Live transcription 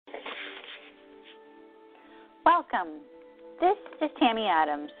Welcome. This is Tammy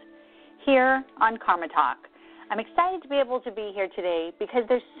Adams here on Karma Talk. I'm excited to be able to be here today because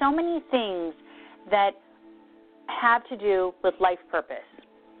there's so many things that have to do with life purpose.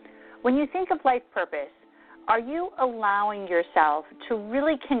 When you think of life purpose, are you allowing yourself to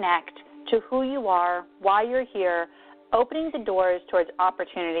really connect to who you are, why you're here, opening the doors towards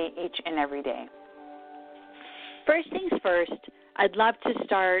opportunity each and every day? First things first, I'd love to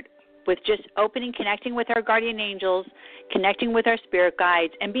start with just connecting with our guardian angels, connecting with our spirit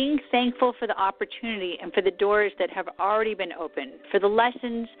guides, and being thankful for the opportunity and for the doors that have already been opened, for the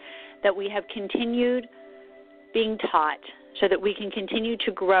lessons that we have continued being taught so that we can continue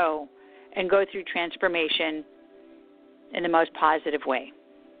to grow and go through transformation in the most positive way.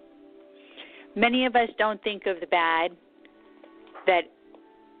 Many of us don't think of the bad that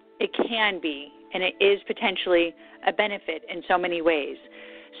it can be, and it is potentially a benefit in so many ways.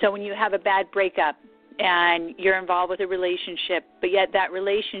 So when you have a bad breakup and you're involved with a relationship, but yet that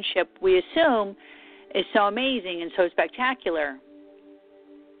relationship we assume is so amazing and so spectacular,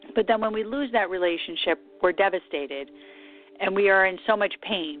 but then when we lose that relationship, we're devastated and we are in so much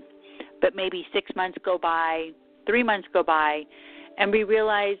pain. But maybe 6 months go by, 3 months go by, and we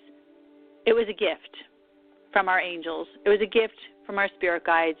realize it was a gift from our angels. It was a gift from our spirit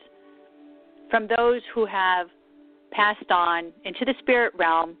guides, from those who have passed on into the spirit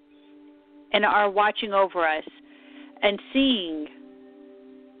realm and are watching over us and seeing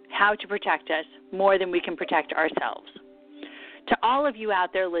how to protect us more than we can protect ourselves. To all of you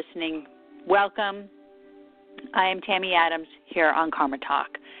out there listening, welcome. I am Tammy Adams here on Karma Talk.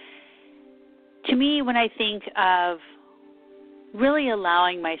 To me, when I think of really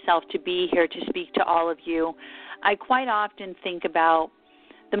allowing myself to be here to speak to all of you, I quite often think about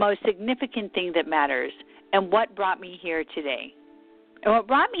the most significant thing that matters and what brought me here today. And what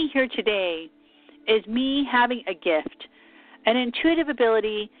brought me here today is me having a gift, an intuitive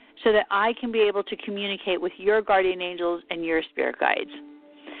ability so that I can be able to communicate with your guardian angels and your spirit guides.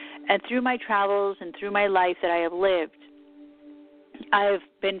 And through my travels and through my life that I have lived, I have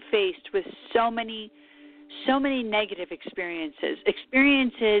been faced with so many negative experiences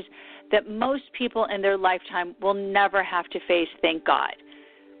that most people in their lifetime will never have to face, thank God.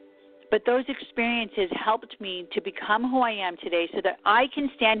 But those experiences helped me to become who I am today so that I can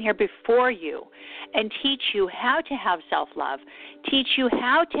stand here before you and teach you how to have self-love, teach you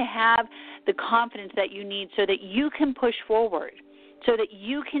how to have the confidence that you need so that you can push forward, so that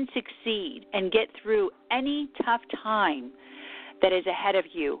you can succeed and get through any tough time that is ahead of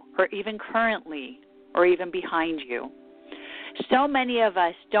you or even currently or even behind you. So many of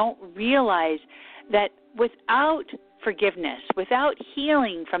us don't realize that without forgiveness, without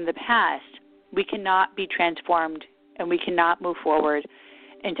healing from the past, we cannot be transformed and we cannot move forward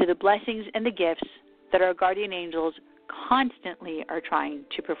into the blessings and the gifts that our guardian angels constantly are trying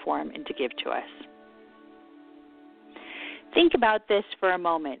to perform and to give to us. Think about this for a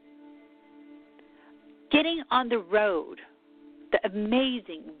moment. Getting on the road, the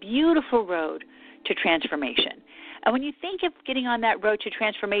amazing, beautiful road to transformation. And when you think of getting on that road to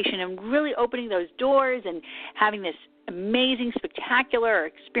transformation and really opening those doors and having this amazing, spectacular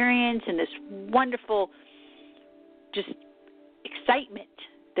experience and this wonderful just excitement,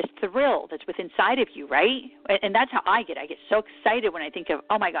 this thrill that's within inside of you, right? And that's how I get. I get so excited when I think of,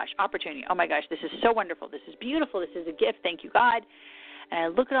 oh my gosh, opportunity. Oh my gosh, this is so wonderful. This is beautiful. This is a gift. Thank you, God. And I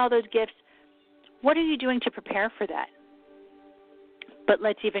look at all those gifts. What are you doing to prepare for that? But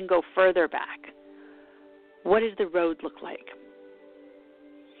let's even go further back. What does the road look like?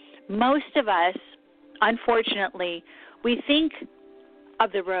 Most of us, unfortunately, we think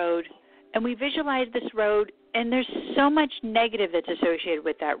of the road and we visualize this road, and there's so much negative that's associated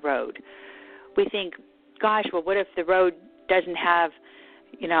with that road. We think, gosh, well, what if the road doesn't have,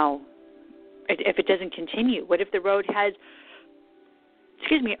 if it doesn't continue? What if the road has,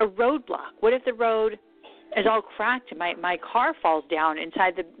 a roadblock? What if the road is all cracked and my car falls down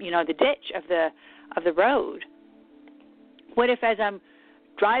inside the ditch of the road? What if as I'm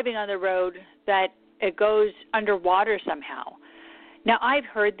driving on the road that it goes underwater somehow? Now, I've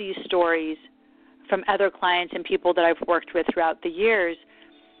heard these stories from other clients and people that I've worked with throughout the years,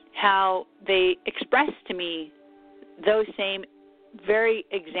 how they express to me those same very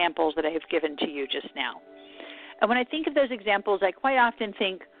examples that I have given to you just now. And when I think of those examples, I quite often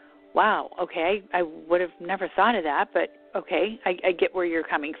think, wow, okay, I would have never thought of that, but okay, I get where you're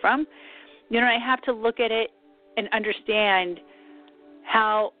coming from. I have to look at it and understand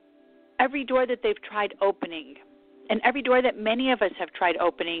how every door that they've tried opening and every door that many of us have tried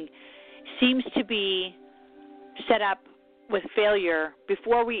opening seems to be set up with failure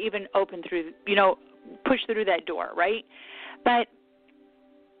before we even open through, push through that door, right? But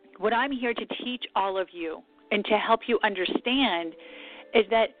what I'm here to teach all of you and to help you understand is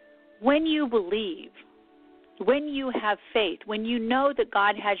that when you believe, when you have faith, when you know that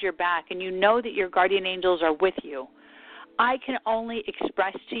God has your back and you know that your guardian angels are with you, I can only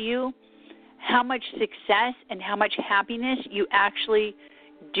express to you how much success and how much happiness you actually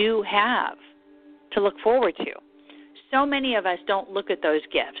do have to look forward to. So many of us don't look at those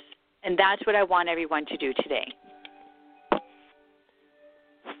gifts, and that's what I want everyone to do today.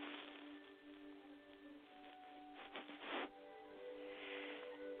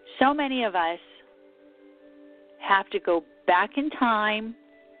 So many of us have to go back in time,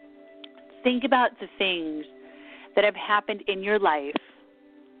 think about the things that have happened in your life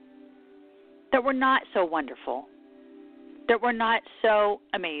that were not so wonderful, that were not so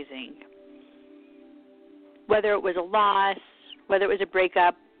amazing. Whether it was a loss, whether it was a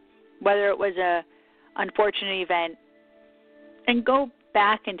breakup, whether it was a unfortunate event, and go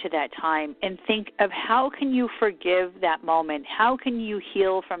back into that time and think of how can you forgive that moment, how can you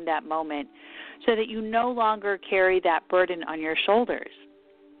heal from that moment so that you no longer carry that burden on your shoulders.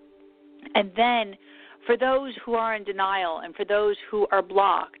 And then for those who are in denial and for those who are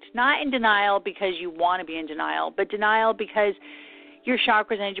blocked, not in denial because you want to be in denial, but denial because your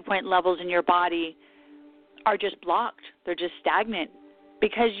chakras, energy point levels in your body are just blocked. They're just stagnant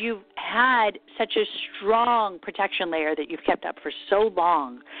because you've had such a strong protection layer that you've kept up for so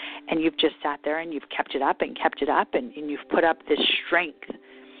long, and you've just sat there and you've kept it up and kept it up, and you've put up this strength.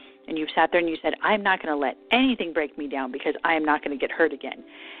 And you've sat there and you said, I'm not going to let anything break me down because I am not going to get hurt again.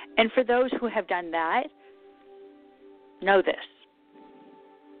 And for those who have done that, know this.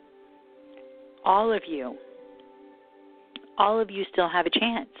 All of you still have a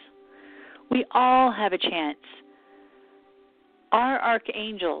chance. We all have a chance. Our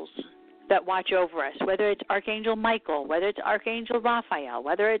archangels that watch over us, whether it's Archangel Michael, whether it's Archangel Raphael,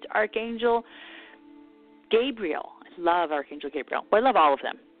 whether it's Archangel Gabriel. I love Archangel Gabriel. Well, I love all of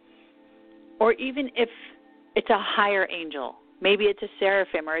them. Or even if it's a higher angel, maybe it's a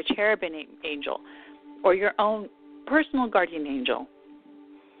seraphim or a cherubim angel, or your own personal guardian angel.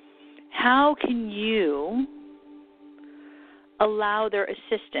 How can you allow their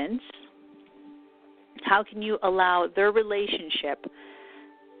assistance? How can you allow their relationship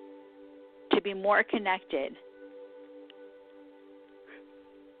to be more connected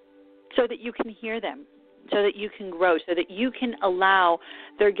so that you can hear them, so that you can grow, so that you can allow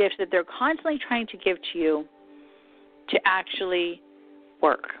their gifts that they're constantly trying to give to you to actually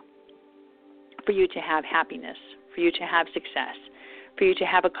work, for you to have happiness, for you to have success, for you to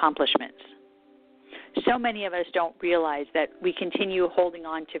have accomplishments. So many of us don't realize that we continue holding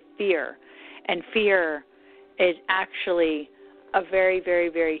on to fear, and fear is actually a very, very,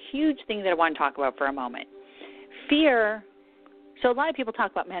 very huge thing that I want to talk about for a moment. Fear, so a lot of people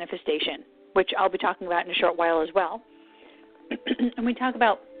talk about manifestation, which I'll be talking about in a short while as well. And we talk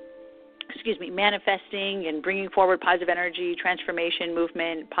about, manifesting and bringing forward positive energy, transformation,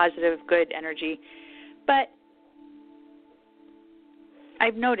 movement, positive, good energy. But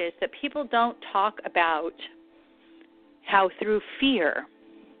I've noticed that people don't talk about how through fear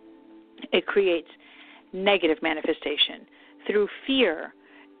it creates negative manifestation. Through fear,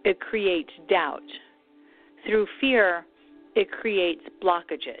 it creates doubt. Through fear, it creates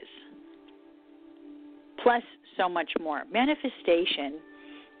blockages. Plus so much more. Manifestation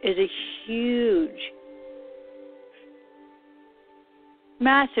is a huge,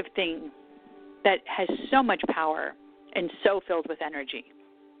 massive thing that has so much power and so filled with energy.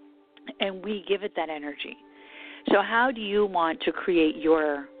 And we give it that energy. So how do you want to create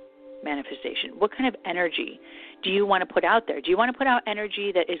your manifestation? What kind of energy do you want to put out there? Do you want to put out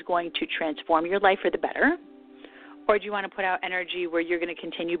energy that is going to transform your life for the better? Or do you want to put out energy where you're going to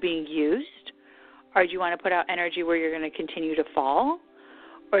continue being used? Or do you want to put out energy where you're going to continue to fall?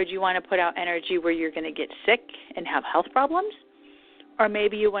 Or do you want to put out energy where you're going to get sick and have health problems? Or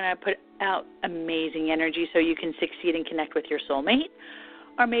maybe you want to put out amazing energy so you can succeed and connect with your soulmate.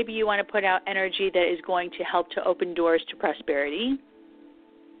 Or maybe you want to put out energy that is going to help to open doors to prosperity.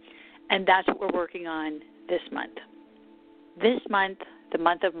 And that's what we're working on this month. This month, the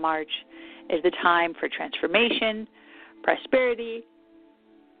month of March, is the time for transformation, prosperity,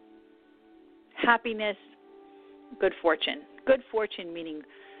 happiness, good fortune. Good fortune meaning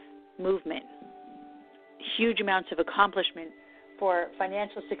movement, huge amounts of accomplishment for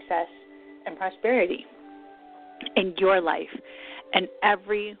financial success and prosperity in your life and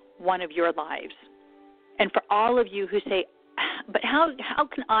every one of your lives. And for all of you who say, but how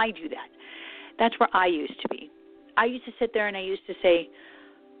can I do that? That's where I used to be. I used to sit there and I used to say,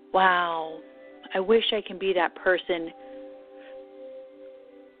 wow, I wish I can be that person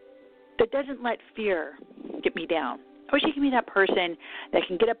that doesn't let fear get me down. I wish I can be that person that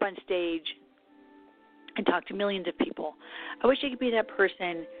can get up on stage and talk to millions of people. I wish I could be that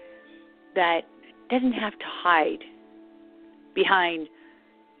person that doesn't have to hide behind,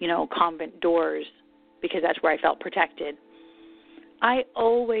 convent doors because that's where I felt protected. I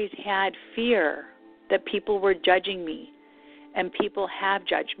always had fear that people were judging me, and people have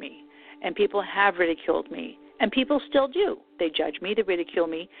judged me, and people have ridiculed me, and people still do. They judge me, they ridicule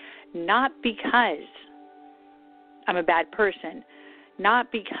me, not because I'm a bad person,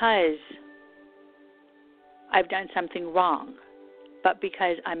 not because I've done something wrong, but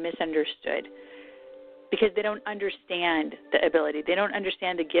because I'm misunderstood, because they don't understand the ability. They don't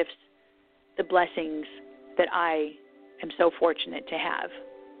understand the gifts, the blessings that I am so fortunate to have.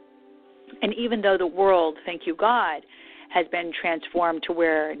 And even though the world, thank you God, has been transformed to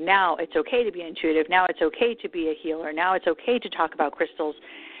where now it's okay to be intuitive, now it's okay to be a healer, now it's okay to talk about crystals,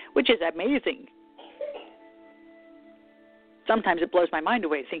 which is amazing. Sometimes it blows my mind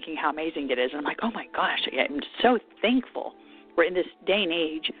away thinking how amazing it is. And I'm like, oh my gosh, I'm so thankful we're in this day and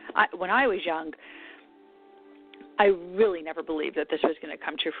age. When I was young, I really never believed that this was going to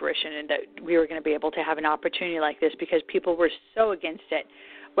come to fruition and that we were going to be able to have an opportunity like this because people were so against it,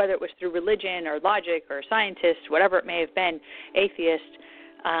 whether it was through religion or logic or scientists, whatever it may have been, atheist,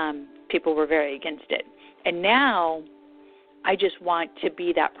 people were very against it. And now I just want to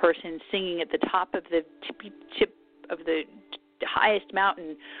be that person singing at the top of the tip of the highest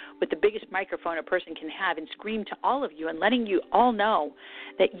mountain with the biggest microphone a person can have and scream to all of you and letting you all know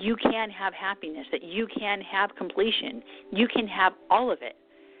that you can have happiness, that you can have completion. You can have all of it,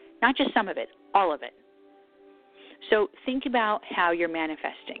 not just some of it, all of it. So think about how you're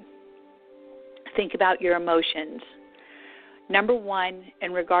manifesting. Think about your emotions. Number one,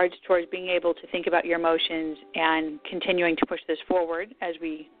 in regards towards being able to think about your emotions and continuing to push this forward as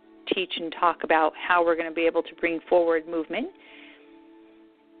we teach and talk about how we're going to be able to bring forward movement,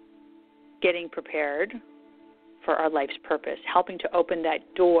 getting prepared for our life's purpose, helping to open that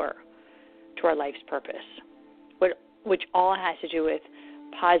door to our life's purpose, which all has to do with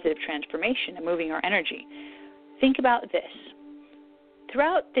positive transformation and moving our energy. Think about this.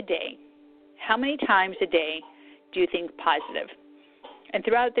 Throughout the day, how many times a day do you think positive? And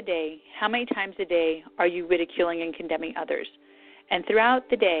throughout the day, how many times a day are you ridiculing and condemning others? And throughout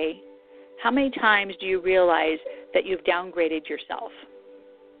the day, how many times do you realize that you've downgraded yourself?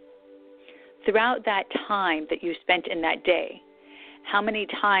 Throughout that time that you spent in that day, how many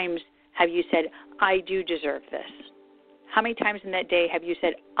times have you said, I do deserve this? How many times in that day have you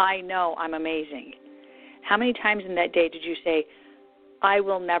said, I know I'm amazing? How many times in that day did you say, I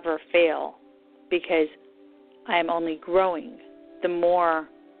will never fail because I am only growing the more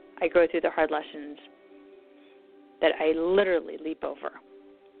I go through the hard lessons that I literally leap over?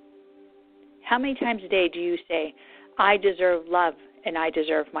 How many times a day do you say, I deserve love and I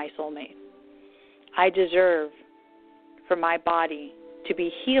deserve my soulmate? I deserve for my body to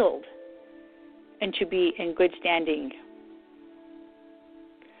be healed and to be in good standing.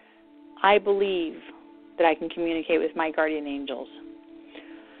 I believe that I can communicate with my guardian angels.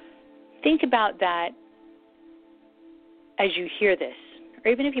 Think about that as you hear this,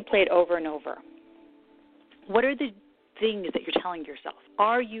 or even if you play it over and over. What are the things that you're telling yourself?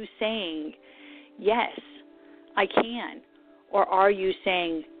 Are you saying, yes, I can? Or are you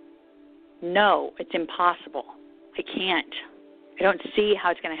saying, no, it's impossible. I can't. I don't see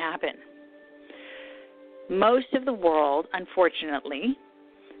how it's going to happen. Most of the world, unfortunately,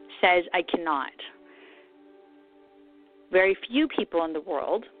 says I cannot. Very few people in the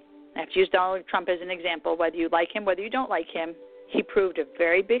world, I have to use Donald Trump as an example, whether you like him, whether you don't like him, he proved a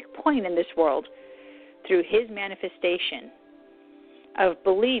very big point in this world through his manifestation of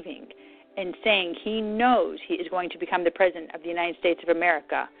believing and saying he knows he is going to become the President of the United States of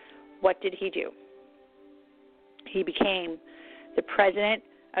America. What did he do? He became the President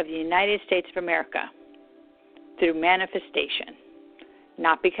of the United States of America through manifestation.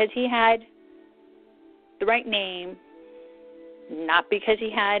 Not because he had the right name, not because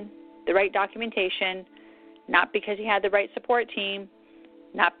he had the right documentation, not because he had the right support team,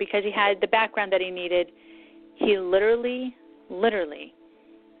 not because he had the background that he needed. He literally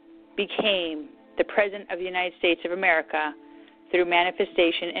became the President of the United States of America through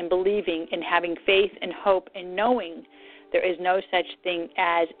manifestation and believing and having faith and hope and knowing there is no such thing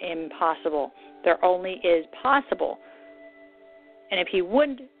as impossible. There only is possible. And if he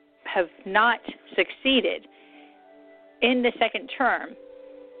would have not succeeded in the second term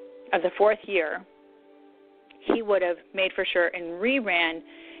of the fourth year, he would have made for sure and reran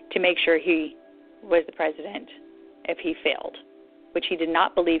to make sure he was the president if he failed, which he did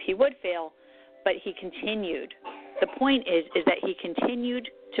not believe he would fail, but he continued. The point is that he continued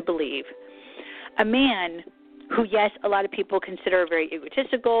to believe. A man who, yes, a lot of people consider very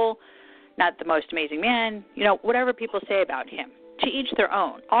egotistical, not the most amazing man, whatever people say about him. To each their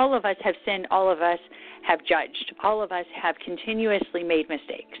own. All of us have sinned. All of us have judged. All of us have continuously made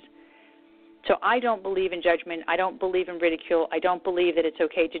mistakes. So I don't believe in judgment. I don't believe in ridicule. I don't believe that it's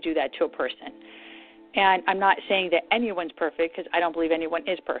okay to do that to a person. And I'm not saying that anyone's perfect, because I don't believe anyone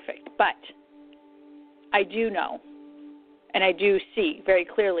is perfect. But I do know, and I do see very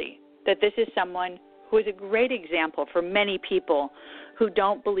clearly, that this is someone who is a great example for many people who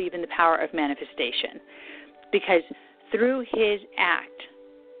don't believe in the power of manifestation. Because through his act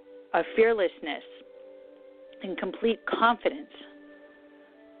of fearlessness and complete confidence,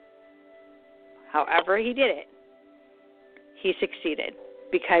 however he did it, he succeeded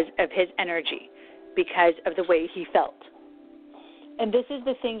because of his energy, because of the way he felt. And this is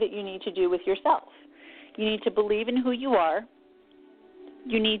the thing that you need to do with yourself. You need to believe in who you are.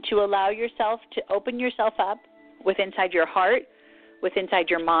 You need to allow yourself to open yourself up with inside your heart, with inside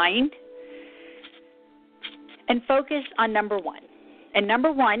your mind, and focus on number one. And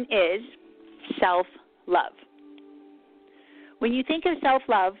number one is self-love. When you think of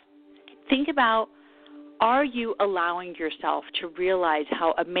self-love, think about, are you allowing yourself to realize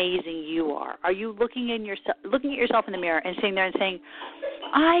how amazing you are? Are you looking at yourself in the mirror and sitting there and saying,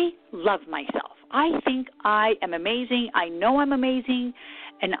 I love myself. I think I am amazing. I know I'm amazing,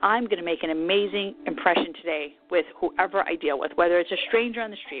 and I'm going to make an amazing impression today with whoever I deal with, whether it's a stranger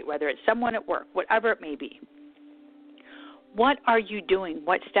on the street, whether it's someone at work, whatever it may be. What are you doing?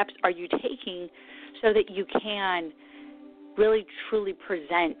 What steps are you taking so that you can really, truly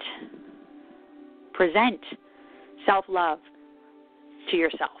present self-love to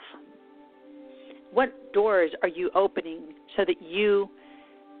yourself? What doors are you opening so that you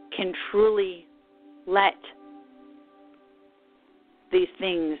can truly let these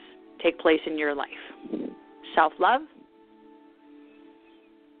things take place in your life? Self-love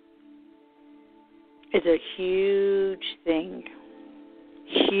is a huge thing.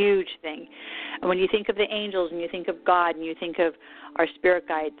 Huge thing. And when you think of the angels and you think of God and you think of our spirit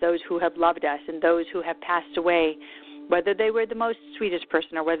guides, those who have loved us and those who have passed away, whether they were the most sweetest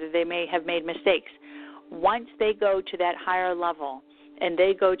person or whether they may have made mistakes, once they go to that higher level and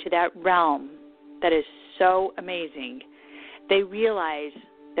they go to that realm that is so amazing, they realize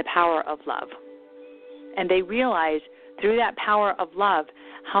the power of love. And they realize through that power of love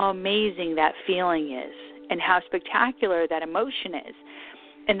how amazing that feeling is and how spectacular that emotion is.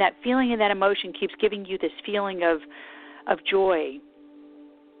 And that feeling and that emotion keeps giving you this feeling of joy.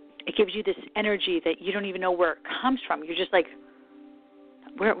 It gives you this energy that you don't even know where it comes from. You're just like,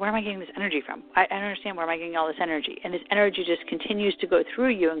 where am I getting this energy from? I don't understand, where am I getting all this energy? And this energy just continues to go through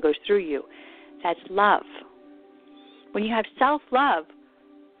you and goes through you. That's love. When you have self-love,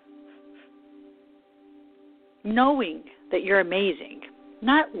 knowing that you're amazing,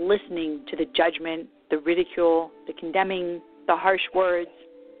 not listening to the judgment, the ridicule, the condemning, the harsh words,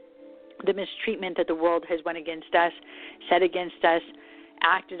 the mistreatment that the world has went against us, said against us,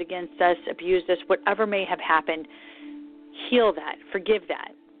 acted against us, abused us, whatever may have happened, heal that, forgive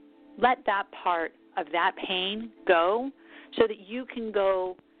that. Let that part of that pain go so that you can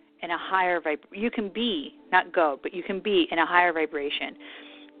go in a higher vibration. You can be, not go, but you can be in a higher vibration.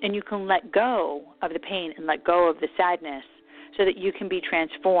 And you can let go of the pain and let go of the sadness so that you can be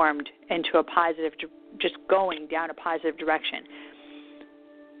transformed into a positive, just going down a positive direction.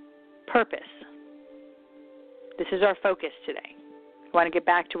 Purpose. This is our focus today. I want to get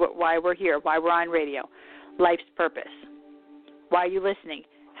back to why we're here, why we're on radio. Life's purpose. Why are you listening?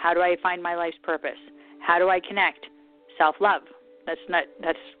 How do I find my life's purpose? How do I connect? Self-love.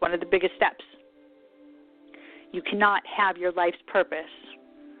 That's one of the biggest steps. You cannot have your life's purpose.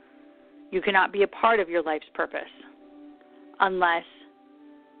 You cannot be a part of your life's purpose unless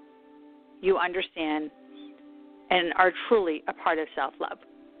you understand and are truly a part of self-love.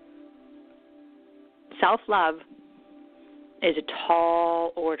 Self-love is a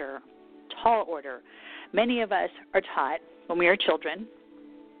tall order. Tall order. Many of us are taught when we are children,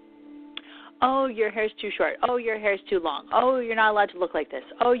 oh, your hair's too short. Oh, your hair's too long. Oh, you're not allowed to look like this.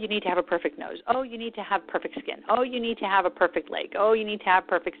 Oh, you need to have a perfect nose. Oh, you need to have perfect skin. Oh, you need to have a perfect leg. Oh, you need to have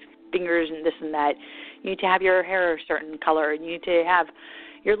perfect fingers and this and that. You need to have your hair a certain color. You need to have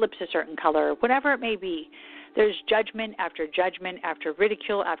your lips a certain color. Whatever it may be, there's judgment after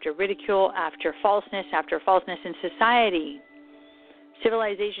ridicule after ridicule, after falseness in society.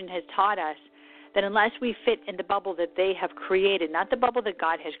 Civilization has taught us that unless we fit in the bubble that they have created, not the bubble that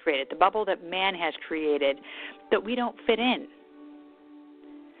God has created, the bubble that man has created, that we don't fit in.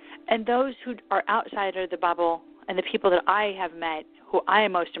 And those who are outside of the bubble, and the people that I have met who I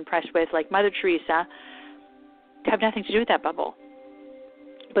am most impressed with, like Mother Teresa, have nothing to do with that bubble.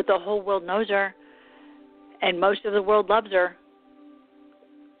 But the whole world knows her, and most of the world loves her.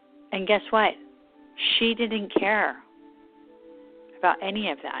 And guess what? She didn't care about any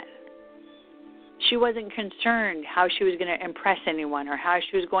of that. She wasn't concerned how she was going to impress anyone or how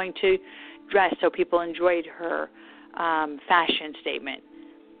she was going to dress so people enjoyed her fashion statement.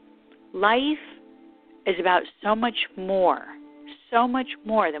 Life is about so much more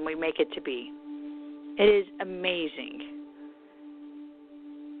than we make it to be. It is amazing.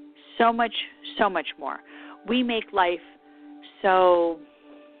 So much more. We make life so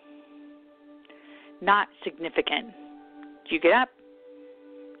not significant. You get up,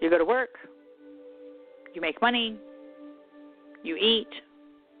 you go to work, you make money, you eat,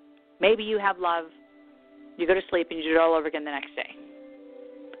 maybe you have love, you go to sleep, and you do it all over again the next day.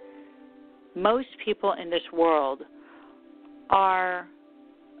 Most people in this world are,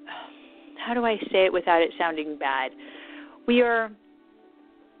 how do I say it without it sounding bad? We are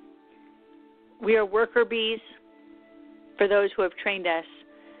worker bees for those who have trained us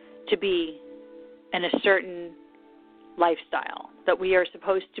to be in a certain lifestyle, that we are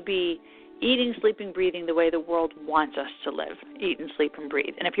supposed to be eating, sleeping, breathing the way the world wants us to live, eat and sleep and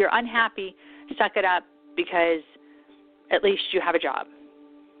breathe. And if you're unhappy, suck it up because at least you have a job.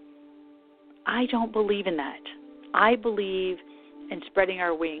 I don't believe in that. I believe in spreading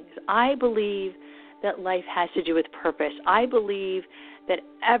our wings. I believe that life has to do with purpose. I believe that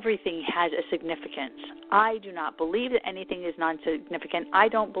everything has a significance. I do not believe that anything is non-significant. I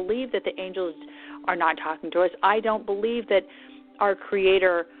don't believe that the angels are not talking to us. I don't believe that our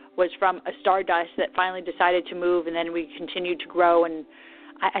Creator was from a stardust that finally decided to move and then we continued to grow. And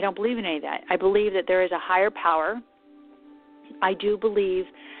I don't believe in any of that. I believe that there is a higher power. I do believe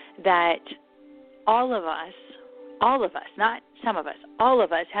that all of us, not some of us, all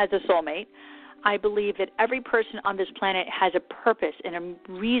of us has a soulmate. I believe that every person on this planet has a purpose and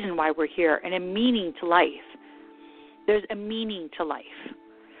a reason why we're here and a meaning to life. There's a meaning to life.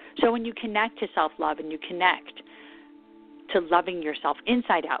 So when you connect to self-love and you connect to loving yourself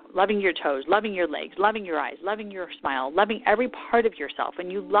inside out, loving your toes, loving your legs, loving your eyes, loving your smile, loving every part of yourself,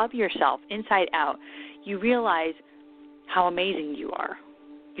 and you love yourself inside out, you realize how amazing you are.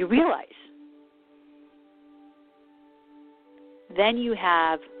 You realize. Then you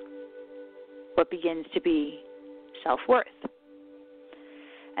have what begins to be self-worth.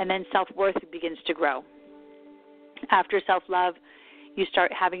 And then self-worth begins to grow. After self-love, you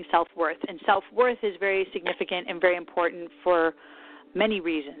start having self-worth. And self-worth is very significant and very important for many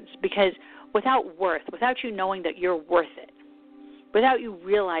reasons. Because without worth, without you knowing that you're worth it, without you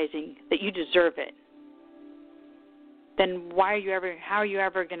realizing that you deserve it, then how are you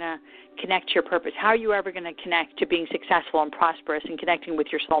ever going to connect to your purpose? How are you ever going to connect to being successful and prosperous and connecting with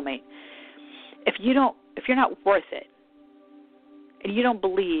your soulmate? If you're not worth it, and you don't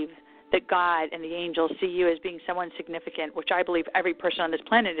believe that God and the angels see you as being someone significant, which I believe every person on this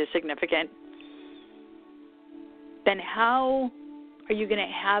planet is significant, then how are you going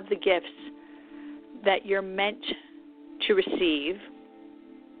to have the gifts that you're meant to receive,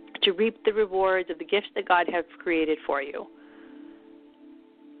 to reap the rewards of the gifts that God has created for you?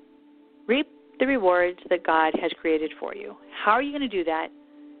 Reap the rewards that God has created for you. How are you going to do that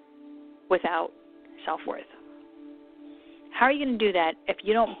without self-worth? How are you going to do that if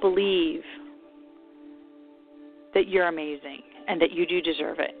you don't believe that you're amazing and that you do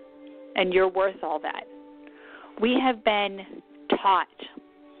deserve it and you're worth all that? We have been taught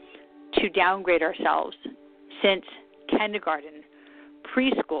to downgrade ourselves since kindergarten,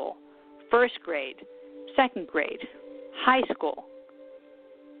 preschool, first grade, second grade, high school,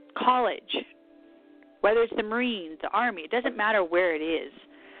 college, whether it's the Marines, the Army, it doesn't matter where it is.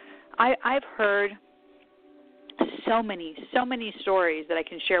 I've heard so many stories that I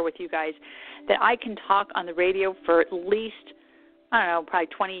can share with you guys that I can talk on the radio for at least, probably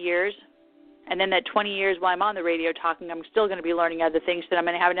 20 years. And then that 20 years while I'm on the radio talking, I'm still going to be learning other things. Then I'm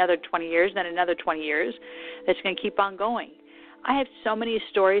going to have another 20 years, then another 20 years. That's going to keep on going. I have so many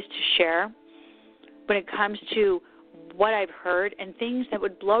stories to share when it comes to what I've heard and things that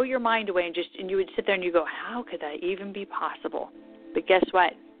would blow your mind away and you would sit there and you go, how could that even be possible? But guess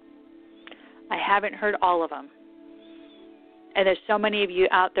what? I haven't heard all of them. And there's so many of you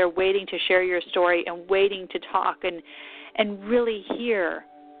out there waiting to share your story and waiting to talk and really hear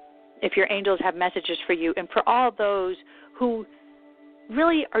if your angels have messages for you. And for all those who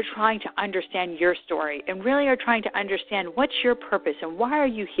really are trying to understand your story and really are trying to understand what's your purpose and why are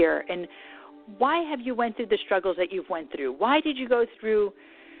you here and why have you went through the struggles that you've went through? Why did you go through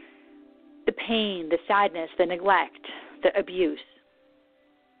the pain, the sadness, the neglect, the abuse?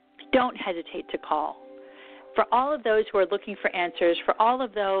 Don't hesitate to call. For all of those who are looking for answers, for all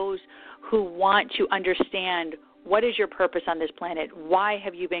of those who want to understand what is your purpose on this planet, why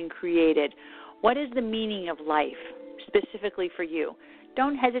have you been created, what is the meaning of life specifically for you,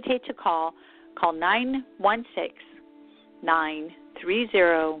 don't hesitate to call. Call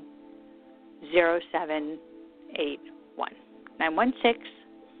 916-930-0781.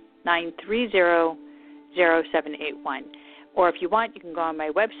 916-930-0781. Or if you want, you can go on my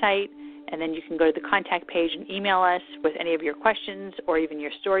website, and then you can go to the contact page and email us with any of your questions or even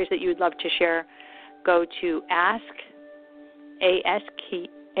your stories that you would love to share. Go to Ask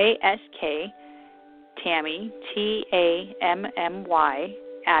Tammy, Tammy,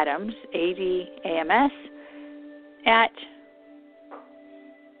 Adams, ADAMS, at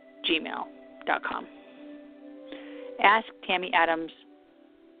gmail.com. Ask Tammy Adams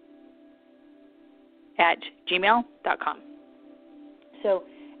at gmail.com. So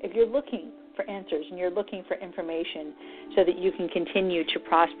if you're looking for answers and you're looking for information so that you can continue to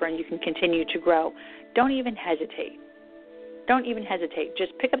prosper and you can continue to grow, don't even hesitate. Don't even hesitate.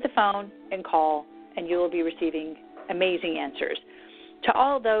 Just pick up the phone and call, and you will be receiving amazing answers. To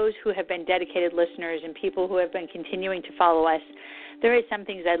all those who have been dedicated listeners and people who have been continuing to follow us, there is some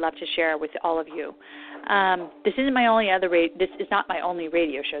things I'd love to share with all of you. This is not my only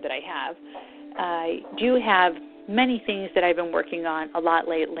radio show that I have. I do have many things that I've been working on a lot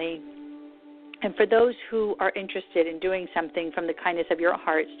lately. And for those who are interested in doing something from the kindness of your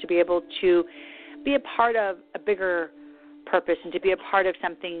hearts, to be able to be a part of a bigger purpose and to be a part of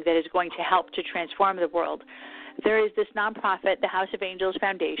something that is going to help to transform the world, there is this nonprofit, the House of Angels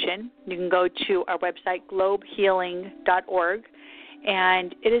Foundation. You can go to our website, globehealing.org,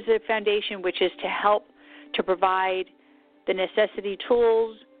 and it is a foundation which is to help to provide the necessity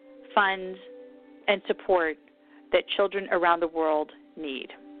tools, funds, and support that children around the world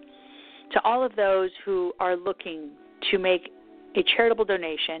need. To all of those who are looking to make a charitable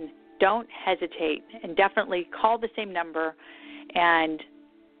donation, don't hesitate and definitely call the same number, and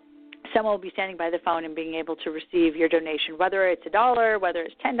someone will be standing by the phone and being able to receive your donation, whether it's $1, whether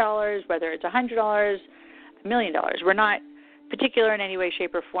it's $10, whether it's $100, $1 million. We're not particular in any way,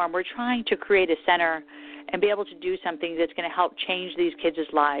 shape, or form. We're trying to create a center and be able to do something that's going to help change these kids'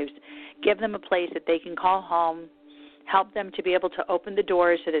 lives, give them a place that they can call home, help them to be able to open the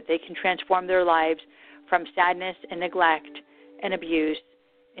doors so that they can transform their lives from sadness and neglect and abuse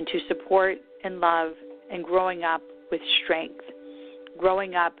into support and love and growing up with strength,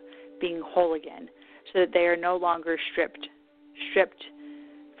 growing up being whole again, so that they are no longer stripped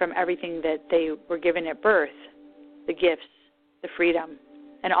from everything that they were given at birth, the gifts, the freedom,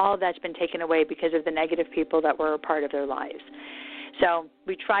 and all of that's been taken away because of the negative people that were a part of their lives. So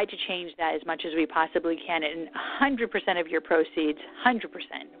we try to change that as much as we possibly can, and 100% of your proceeds, 100%,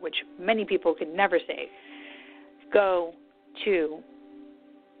 which many people could never say, go to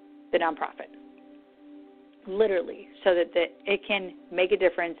the nonprofit, literally, so that it can make a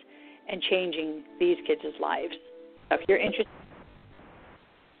difference in changing these kids' lives. So if you're interested,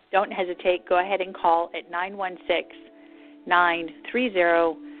 don't hesitate. Go ahead and call at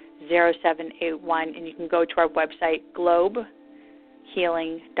 916-930-0781, and you can go to our website,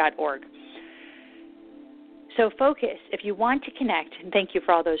 globehealing.org. So focus. If you want to connect, and thank you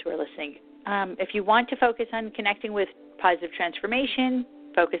for all those who are listening, if you want to focus on connecting with positive transformation,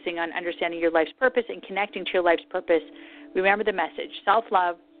 focusing on understanding your life's purpose and connecting to your life's purpose, remember the message: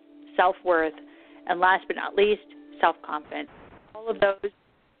 self-love, self-worth, and last but not least, self-confidence. All of those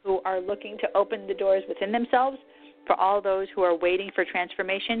who are looking to open the doors within themselves, for all those who are waiting for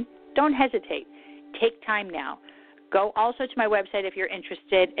transformation, don't hesitate. Take time now. Go also to my website if you're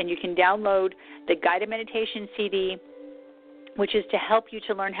interested, and you can download the Guided Meditation CD, which is to help you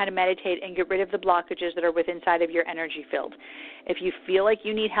to learn how to meditate and get rid of the blockages that are within inside of your energy field. If you feel like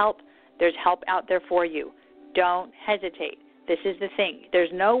you need help, there's help out there for you. Don't hesitate. This is the thing.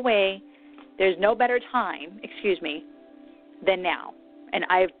 There's no better time, than now. And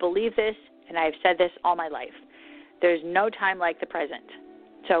I've believed this, and I've said this all my life. There's no time like the present.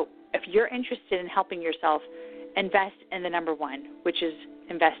 So if you're interested in helping yourself, invest in the number one, which is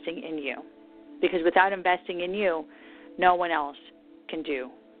investing in you. Because without investing in you, no one else can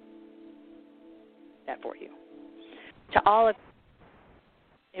do that for you. To all of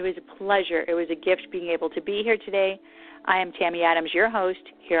you, it was a pleasure. It was a gift being able to be here today. I am Tammy Adams, your host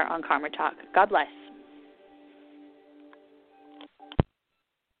here on Karma Talk. God bless.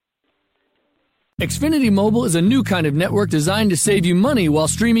 Xfinity Mobile is a new kind of network designed to save you money while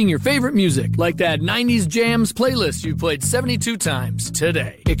streaming your favorite music, like that 90s Jams playlist you played 72 times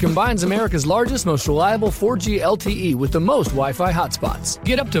today. It combines America's largest, most reliable 4G LTE with the most Wi-Fi hotspots.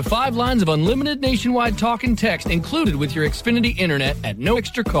 Get up to 5 lines of unlimited nationwide talk and text included with your Xfinity Internet at no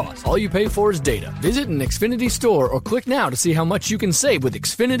extra cost. All you pay for is data. Visit an Xfinity store or click now to see how much you can save with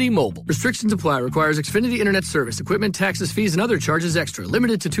Xfinity Mobile. Restrictions apply. Requires Xfinity Internet service. Equipment, taxes, fees, and other charges extra.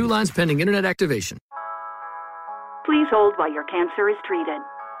 Limited to 2 lines pending Internet activation. Please hold while your cancer is treated.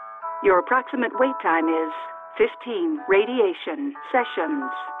 Your approximate wait time is 15 radiation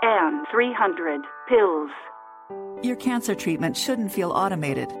sessions and 300 pills. Your cancer treatment shouldn't feel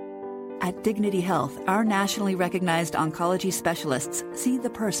automated. At Dignity Health, our nationally recognized oncology specialists see the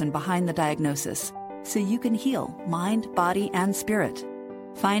person behind the diagnosis, so you can heal mind, body, and spirit.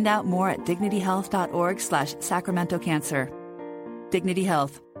 Find out more at dignityhealth.org/Sacramento Cancer. Dignity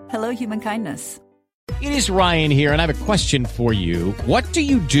Health. Hello, human kindness. It is Ryan here, and I have a question for you. What do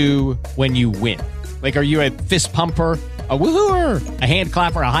you do when you win? Like, are you a fist pumper, a woohooer, a hand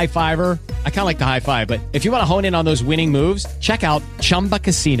clapper, a high fiver? I kind of like the high five, but if you want to hone in on those winning moves, check out Chumba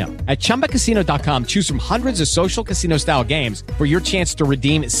Casino. At ChumbaCasino.com, choose from hundreds of social casino-style games for your chance to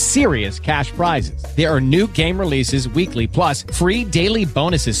redeem serious cash prizes. There are new game releases weekly, plus free daily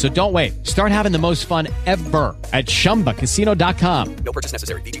bonuses, so don't wait. Start having the most fun ever at ChumbaCasino.com. No purchase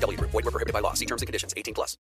necessary. VGW Group. Void where prohibited by law. See terms and conditions. 18+.